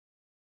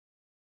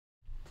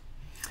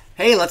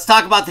Hey, let's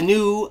talk about the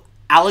new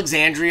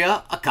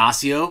Alexandria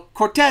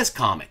Ocasio-Cortez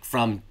comic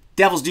from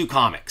Devil's Due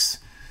Comics.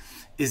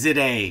 Is it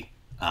a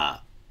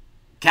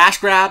cash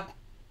grab?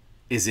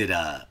 Is it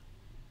a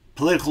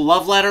political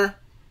love letter?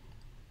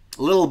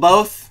 A little of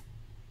both?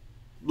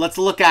 Let's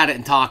look at it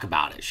and talk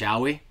about it,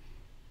 shall we?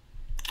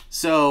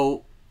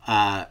 So,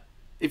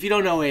 if you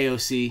don't know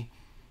AOC,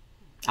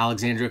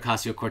 Alexandria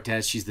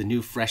Ocasio-Cortez, she's the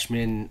new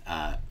freshman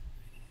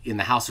in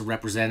the House of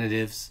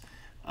Representatives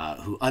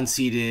who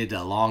unseated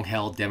a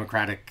long-held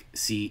Democratic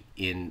seat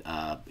in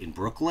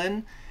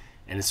Brooklyn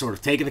and has sort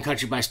of taken the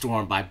country by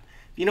storm by,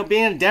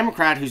 being a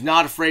Democrat who's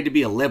not afraid to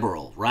be a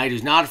liberal, right?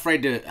 Who's not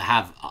afraid to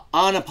have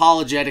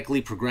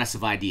unapologetically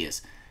progressive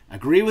ideas.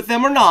 Agree with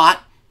them or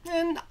not,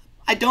 and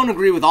I don't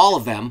agree with all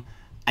of them.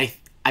 I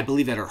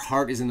believe that her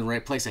heart is in the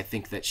right place. I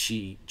think that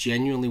she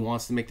genuinely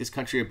wants to make this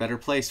country a better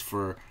place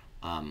for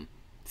the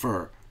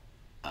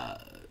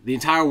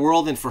entire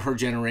world and for her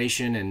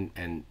generation,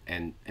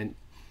 and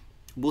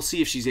we'll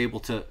see if she's able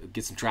to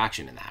get some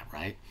traction in that,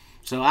 right?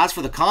 So as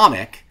for the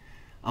comic,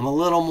 I'm a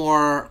little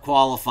more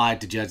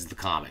qualified to judge the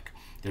comic.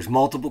 There's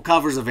multiple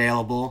covers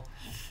available.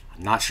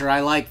 I'm not sure I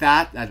like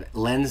that. That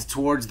lends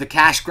towards the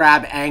cash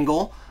grab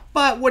angle,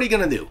 but what are you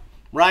going to do,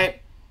 right?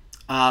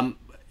 The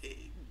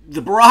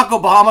Barack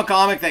Obama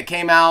comic that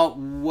came out,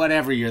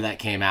 whatever year that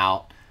came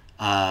out,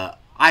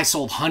 I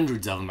sold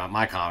hundreds of them at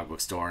my comic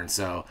book store, and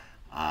so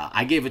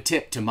I gave a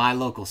tip to my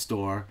local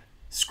store,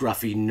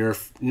 Scruffy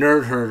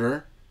Nerd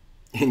Herder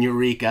in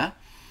Eureka,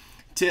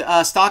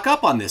 to stock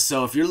up on this.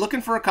 So if you're looking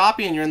for a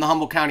copy and you're in the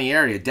Humboldt County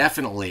area,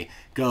 definitely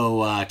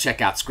go check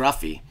out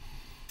Scruffy.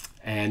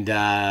 And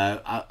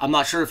I'm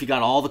not sure if you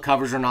got all the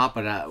covers or not,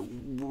 but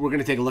we're going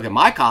to take a look at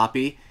my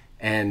copy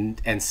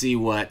and see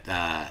what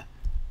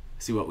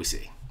we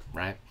see,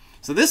 right?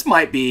 So this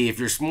might be, if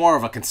you're more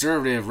of a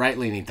conservative,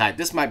 right-leaning type,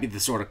 this might be the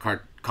sort of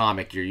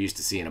comic you're used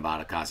to seeing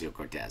about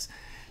Ocasio-Cortez.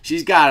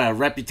 She's got a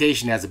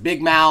reputation as a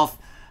big mouth,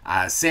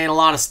 saying a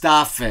lot of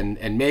stuff,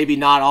 and maybe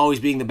not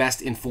always being the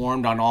best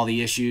informed on all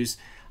the issues.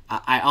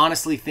 I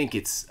honestly think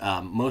it's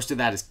most of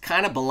that is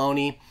kind of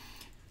baloney.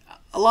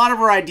 A lot of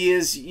her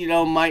ideas,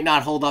 might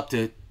not hold up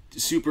to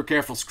super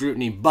careful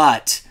scrutiny,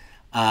 but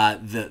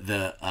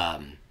the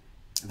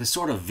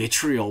sort of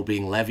vitriol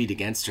being levied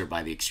against her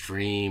by the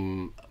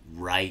extreme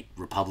right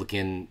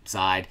Republican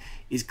side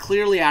is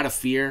clearly out of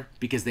fear,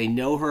 because they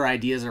know her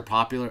ideas are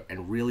popular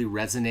and really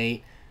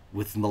resonate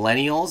with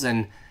millennials,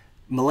 and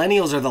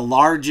millennials are the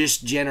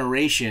largest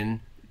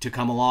generation to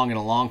come along in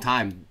a long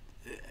time.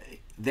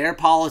 Their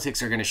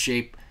politics are going to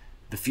shape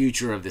the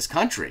future of this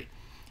country,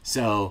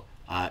 so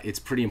it's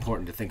pretty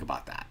important to think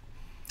about that.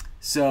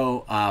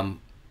 So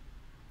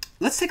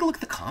let's take a look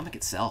at the comic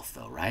itself,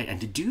 though, right?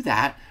 And to do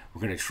that,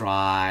 we're going to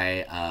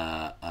try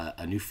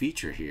a new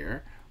feature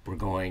here. We're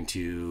going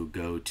to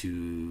go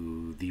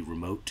to the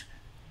remote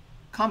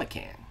comic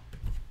can.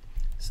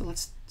 So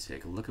let's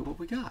take a look at what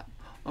we got.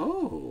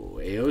 Oh,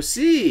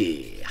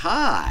 AOC,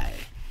 hi.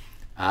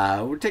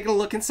 We're taking a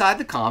look inside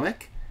the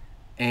comic,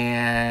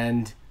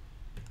 and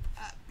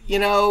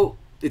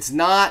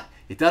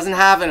it doesn't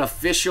have an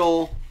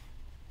official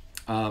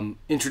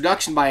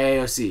introduction by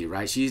AOC,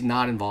 right? She's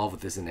not involved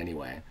with this in any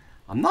way.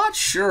 I'm not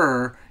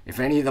sure if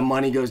any of the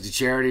money goes to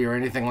charity or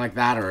anything like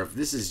that, or if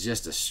this is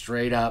just a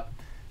straight up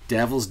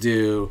Devil's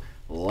Due,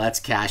 let's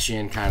cash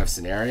in kind of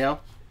scenario.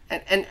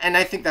 And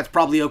I think that's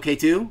probably okay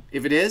too,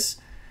 if it is.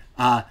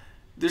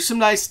 There's some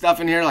nice stuff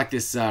in here, like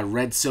this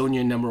Red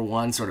Sonja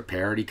 #1 sort of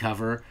parody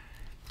cover.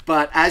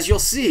 But as you'll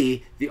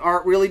see, the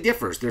art really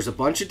differs. There's a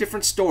bunch of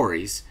different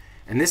stories,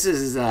 and this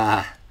is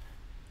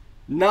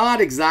not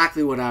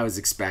exactly what I was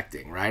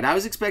expecting, right? I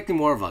was expecting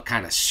more of a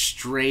kind of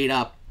straight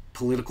up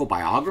political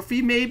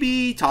biography,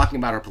 maybe, talking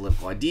about our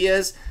political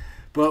ideas.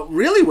 But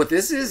really what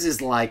this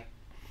is like,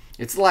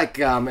 it's like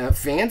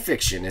fan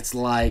fiction. It's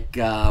like,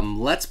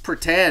 let's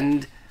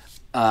pretend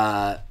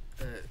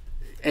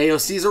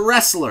AOC's a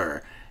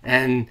wrestler,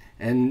 and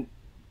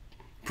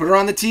put her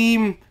on the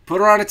team.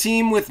 Put her on a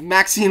team with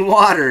Maxine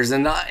Waters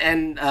and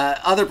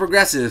other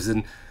progressives,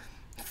 and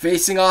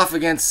facing off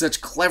against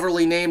such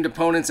cleverly named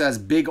opponents as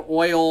Big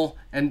Oil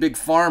and Big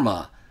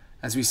Pharma,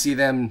 as we see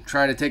them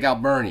trying to take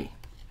out Bernie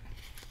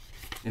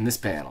in this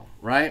panel,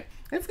 right?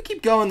 And if we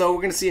keep going, though,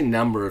 we're going to see a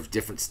number of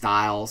different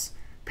styles,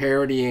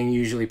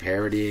 usually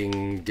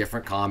parodying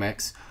different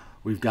comics.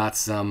 We've got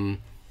some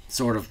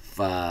sort of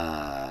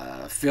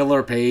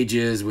filler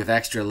pages with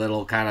extra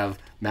little kind of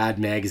Mad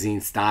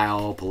Magazine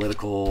style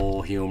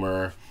political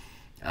humor,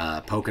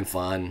 poking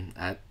fun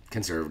at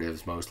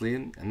conservatives mostly,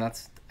 and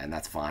that's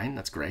fine.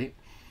 That's great.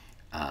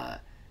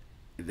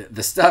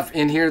 The stuff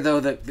in here, though,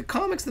 the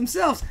comics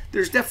themselves,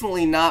 there's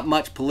definitely not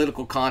much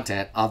political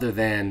content other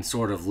than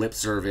sort of lip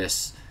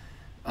service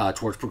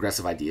towards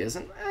progressive ideas,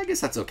 and I guess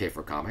that's okay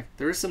for a comic.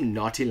 There is some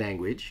naughty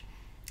language.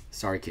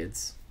 Sorry,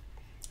 kids.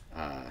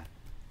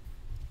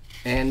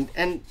 And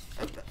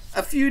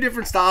a few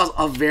different styles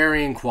of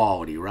varying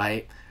quality,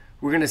 right?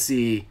 We're going to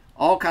see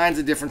all kinds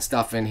of different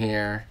stuff in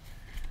here.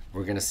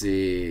 We're going to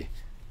see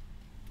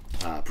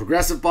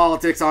progressive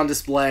politics on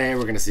display.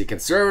 We're going to see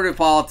conservative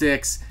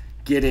politics.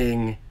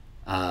 getting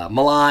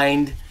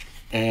maligned,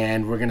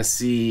 and we're going to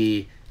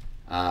see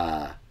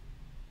a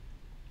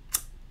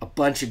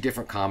bunch of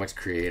different comics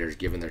creators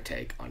giving their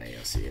take on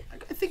AOC.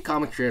 I think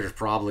comic creators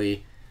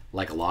probably,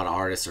 like a lot of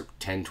artists, are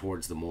tend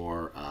towards the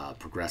more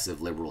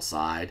progressive liberal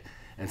side.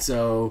 And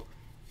so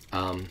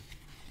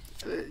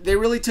they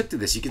really took to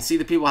this. You can see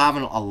the people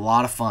having a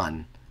lot of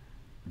fun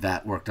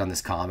that worked on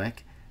this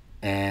comic.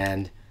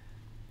 And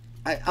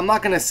I'm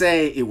not going to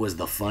say it was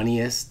the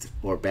funniest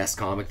or best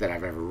comic that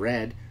I've ever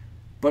read,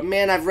 but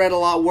man, I've read a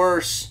lot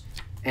worse.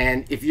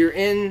 And if you're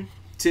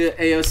into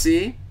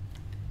AOC,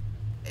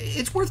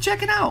 it's worth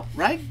checking out,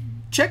 right?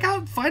 Check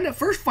out, find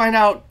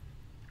out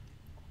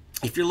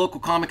if your local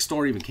comic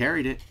store even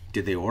carried it.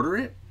 Did they order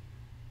it?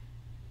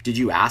 Did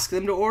you ask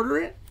them to order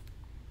it?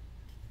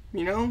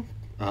 You know,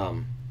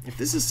 if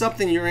this is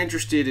something you're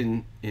interested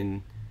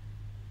in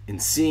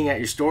seeing at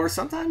your store,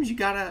 sometimes you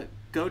gotta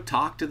go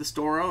talk to the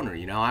store owner.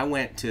 You know, I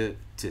went to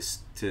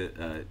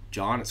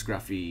John at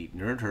Scruffy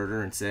Nerd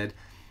Herder and said,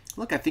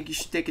 look, I think you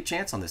should take a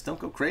chance on this. Don't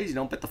go crazy.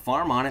 Don't bet the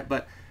farm on it.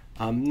 But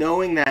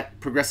knowing that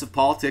progressive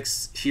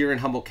politics here in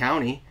Humboldt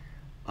County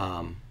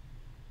are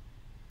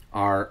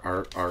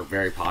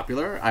very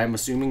popular, I'm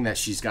assuming that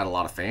she's got a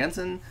lot of fans,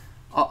 and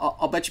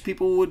I'll bet you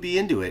people would be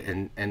into it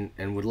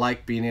and would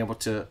like being able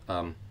to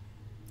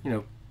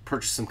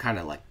purchase some kind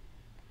of like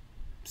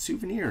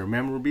souvenir or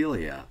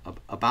memorabilia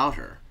about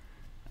her.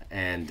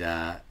 And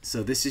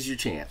so this is your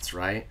chance,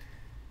 right?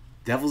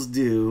 Devil's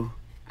Due,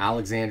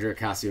 Alexandria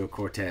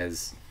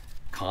Ocasio-Cortez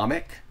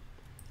comic.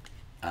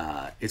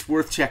 It's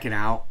worth checking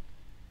out,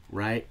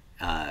 right?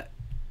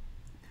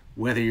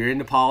 Whether you're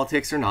into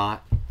politics or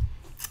not,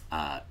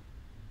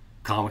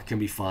 comic can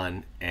be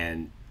fun,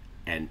 and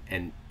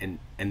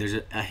there's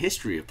a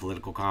history of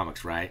political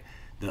comics, right?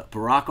 The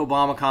Barack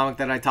Obama comic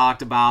that I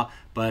talked about,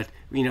 but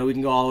we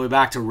can go all the way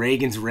back to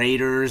Reagan's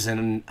Raiders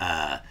and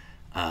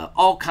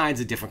all kinds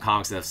of different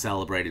comics that have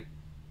celebrated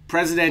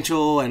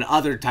presidential and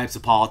other types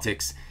of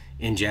politics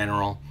in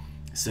general.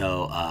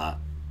 So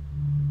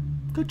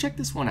go check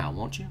this one out,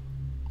 won't you?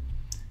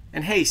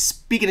 And hey,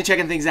 speaking of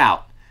checking things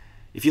out,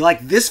 if you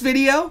like this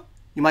video,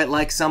 you might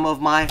like some of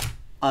my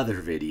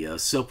other videos.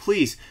 So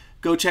please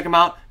go check them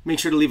out. Make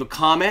sure to leave a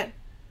comment,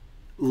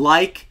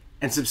 like,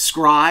 and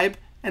subscribe,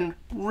 and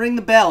ring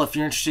the bell if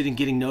you're interested in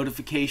getting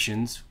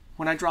notifications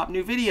when I drop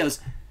new videos.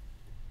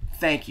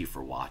 Thank you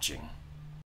for watching.